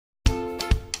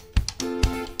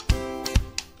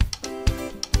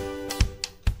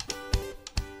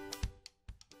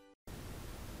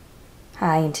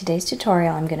Hi, in today's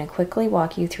tutorial I'm going to quickly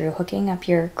walk you through hooking up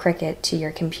your Cricut to your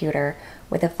computer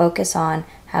with a focus on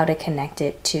how to connect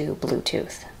it to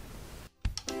Bluetooth.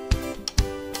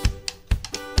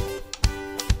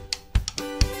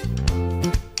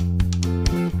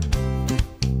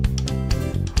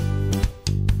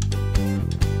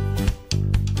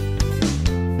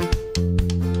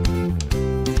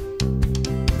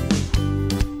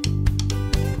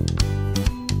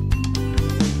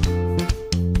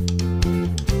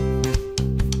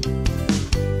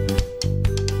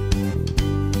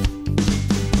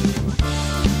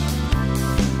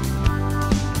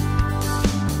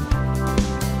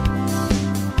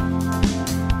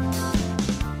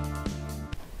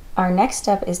 Our next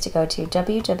step is to go to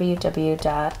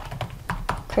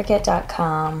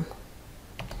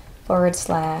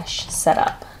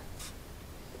www.cricut.com/setup.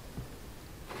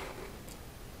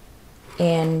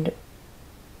 And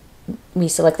we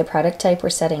select the product type we're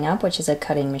setting up, which is a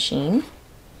cutting machine.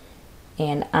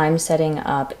 And I'm setting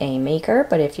up a maker,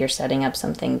 but if you're setting up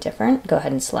something different, go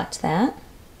ahead and select that.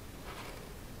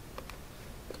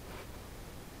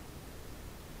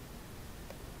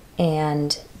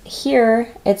 And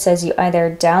here it says you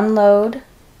either download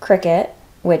Cricut,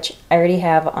 which I already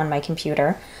have on my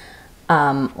computer,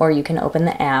 or you can open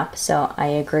the app. So I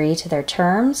agree to their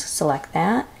terms, select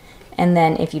that. And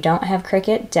then if you don't have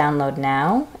Cricut, download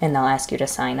now, and they'll ask you to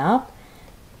sign up.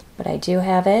 But I do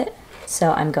have it,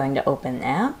 so I'm going to open the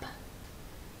app.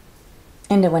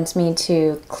 And it wants me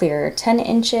to clear 10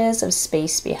 inches of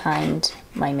space behind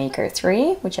my Maker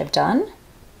 3, which I've done.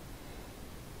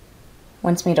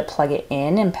 Wants me to plug it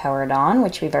in and power it on,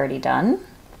 which we've already done.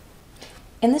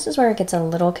 And this is where it gets a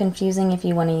little confusing if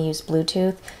you want to use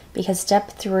Bluetooth, because step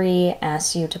 3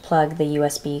 asks you to plug the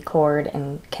USB cord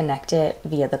and connect it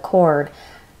via the cord.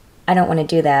 I don't want to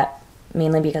do that,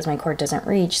 mainly because my cord doesn't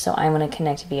reach, so I want to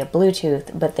connect via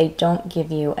Bluetooth, but they don't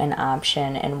give you an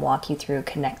option and walk you through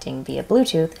connecting via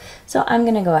Bluetooth, so I'm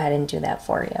going to go ahead and do that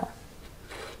for you.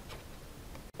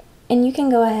 And you can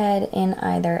go ahead and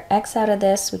either X out of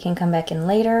this, we can come back in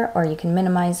later, or you can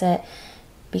minimize it,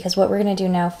 because what we're going to do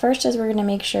now first is we're going to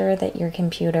make sure that your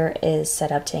computer is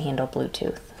set up to handle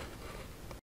Bluetooth.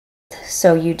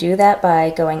 So you do that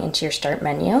by going into your Start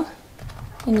menu,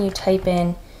 and you type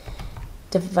in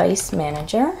Device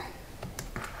Manager.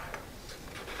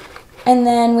 And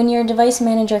then when your Device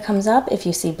Manager comes up, if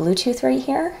you see Bluetooth right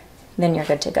here, then you're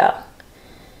good to go.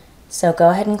 So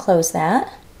go ahead and close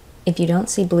that. If you don't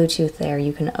see Bluetooth there,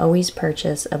 you can always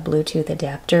purchase a Bluetooth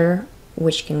adapter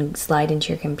which can slide into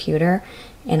your computer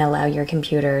and allow your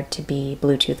computer to be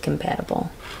Bluetooth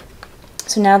compatible.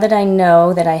 So now that I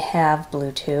know that I have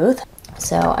Bluetooth,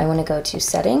 so I want to go to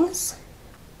Settings,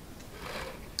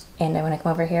 and I want to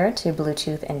come over here to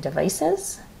Bluetooth and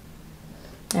Devices.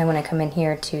 I want to come in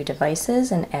here to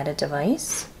Devices and add a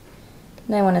device.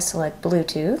 And I want to select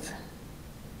Bluetooth.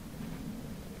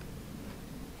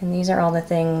 And these are all the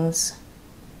things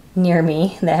near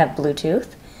me that have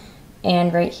Bluetooth.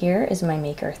 And right here is my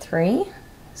Maker 3.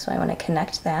 So I want to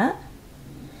connect that.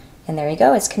 And there you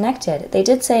go, it's connected. They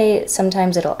did say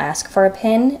sometimes it'll ask for a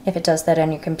PIN. If it does that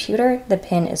on your computer, the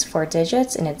PIN is 4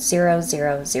 digits and it's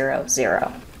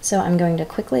 0000. So I'm going to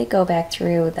quickly go back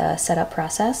through the setup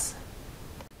process.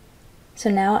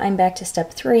 So now I'm back to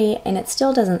step 3, and it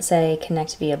still doesn't say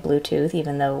connect via Bluetooth,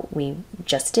 even though we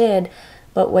just did.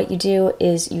 But what you do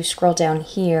is you scroll down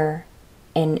here,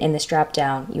 and in this drop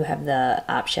down you have the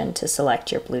option to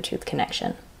select your Bluetooth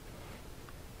connection.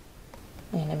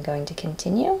 And I'm going to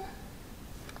continue,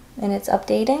 and it's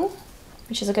updating,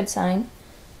 which is a good sign.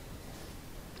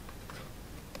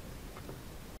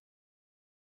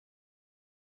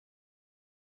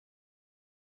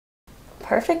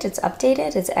 Perfect, it's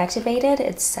updated, it's activated,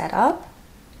 it's set up.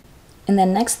 And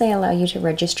then next they allow you to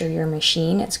register your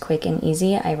machine. It's quick and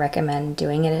easy. I recommend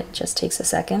doing it. It just takes a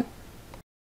second.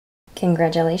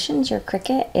 Congratulations, your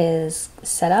Cricut is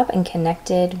set up and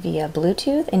connected via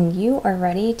Bluetooth, and you are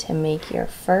ready to make your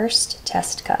first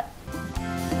test cut.